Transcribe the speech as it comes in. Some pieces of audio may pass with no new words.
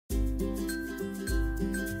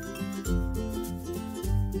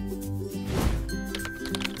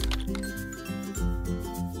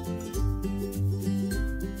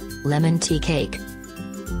Lemon tea cake.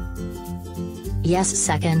 Yes,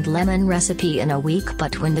 second lemon recipe in a week,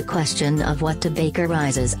 but when the question of what to bake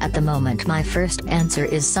arises at the moment, my first answer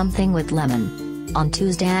is something with lemon. On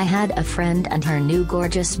Tuesday I had a friend and her new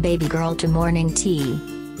gorgeous baby girl to morning tea.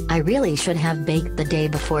 I really should have baked the day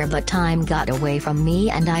before, but time got away from me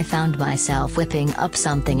and I found myself whipping up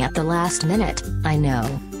something at the last minute. I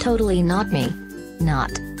know, totally not me.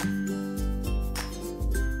 Not.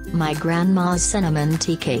 My grandma's cinnamon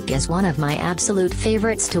tea cake is one of my absolute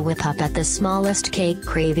favorites to whip up at the smallest cake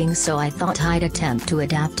craving, so I thought I'd attempt to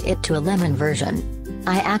adapt it to a lemon version.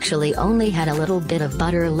 I actually only had a little bit of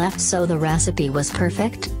butter left, so the recipe was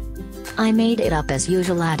perfect. I made it up as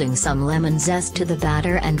usual, adding some lemon zest to the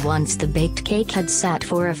batter, and once the baked cake had sat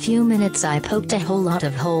for a few minutes I poked a whole lot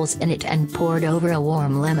of holes in it and poured over a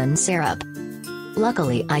warm lemon syrup.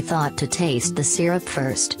 Luckily I thought to taste the syrup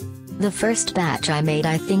first. The first batch I made,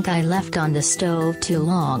 I think I left on the stove too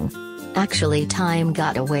long. Actually, time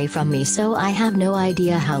got away from me, so I have no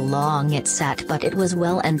idea how long it sat, but it was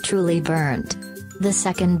well and truly burnt. The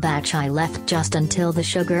second batch I left just until the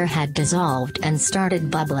sugar had dissolved and started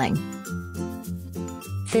bubbling.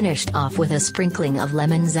 Finished off with a sprinkling of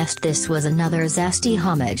lemon zest. This was another zesty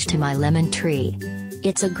homage to my lemon tree.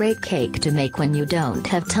 It's a great cake to make when you don't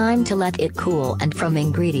have time to let it cool, and from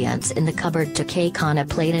ingredients in the cupboard to cake on a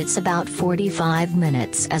plate, it's about 45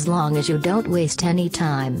 minutes, as long as you don't waste any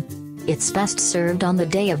time. It's best served on the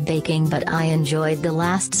day of baking, but I enjoyed the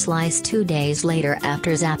last slice 2 days later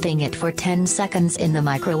after zapping it for 10 seconds in the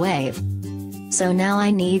microwave. So now I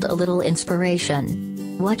need a little inspiration.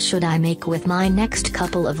 What should I make with my next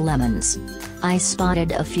couple of lemons? I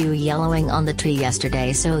spotted a few yellowing on the tree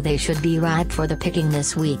yesterday, so they should be ripe for the picking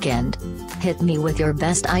this weekend. Hit me with your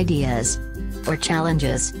best ideas. Or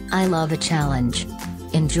challenges. I love a challenge.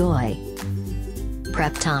 Enjoy.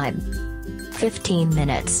 Prep time: 15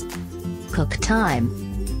 minutes. Cook time: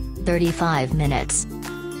 35 minutes.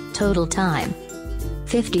 Total time: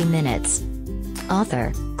 50 minutes.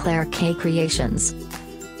 Author: Claire K. Creations.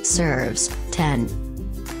 Serves: 10.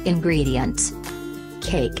 Ingredients: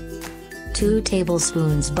 cake, 2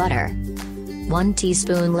 tablespoons butter, 1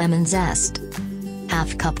 teaspoon lemon zest,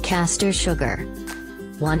 ½ cup castor sugar,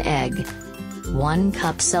 1 egg, 1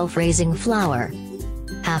 cup self-raising flour,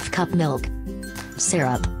 ½ cup milk,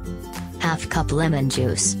 syrup, ½ cup lemon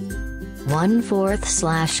juice,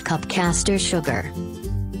 1/4 cup castor sugar,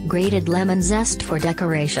 grated lemon zest for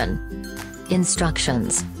decoration.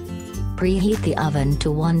 Instructions: preheat the oven to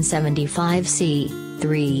 175 C,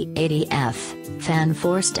 380 F, fan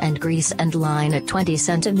forced and grease and line a 20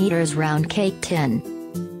 cm round cake tin.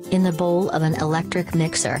 In the bowl of an electric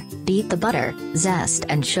mixer, beat the butter, zest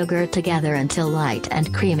and sugar together until light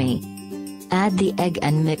and creamy. Add the egg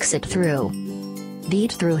and mix it through.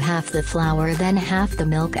 Beat through half the flour, then half the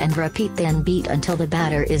milk, and repeat, then beat until the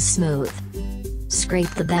batter is smooth.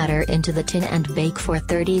 Scrape the batter into the tin and bake for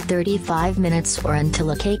 30-35 minutes or until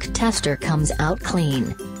a cake tester comes out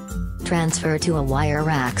clean. Transfer to a wire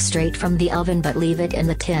rack straight from the oven, but leave it in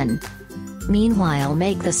the tin. Meanwhile,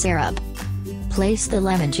 make the syrup. Place the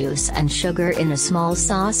lemon juice and sugar in a small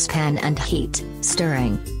saucepan and heat,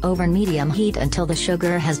 stirring, over medium heat until the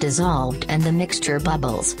sugar has dissolved and the mixture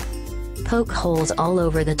bubbles. Poke holes all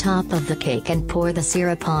over the top of the cake and pour the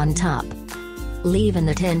syrup on top. Leave in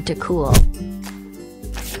the tin to cool.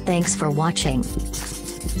 Thanks for watching.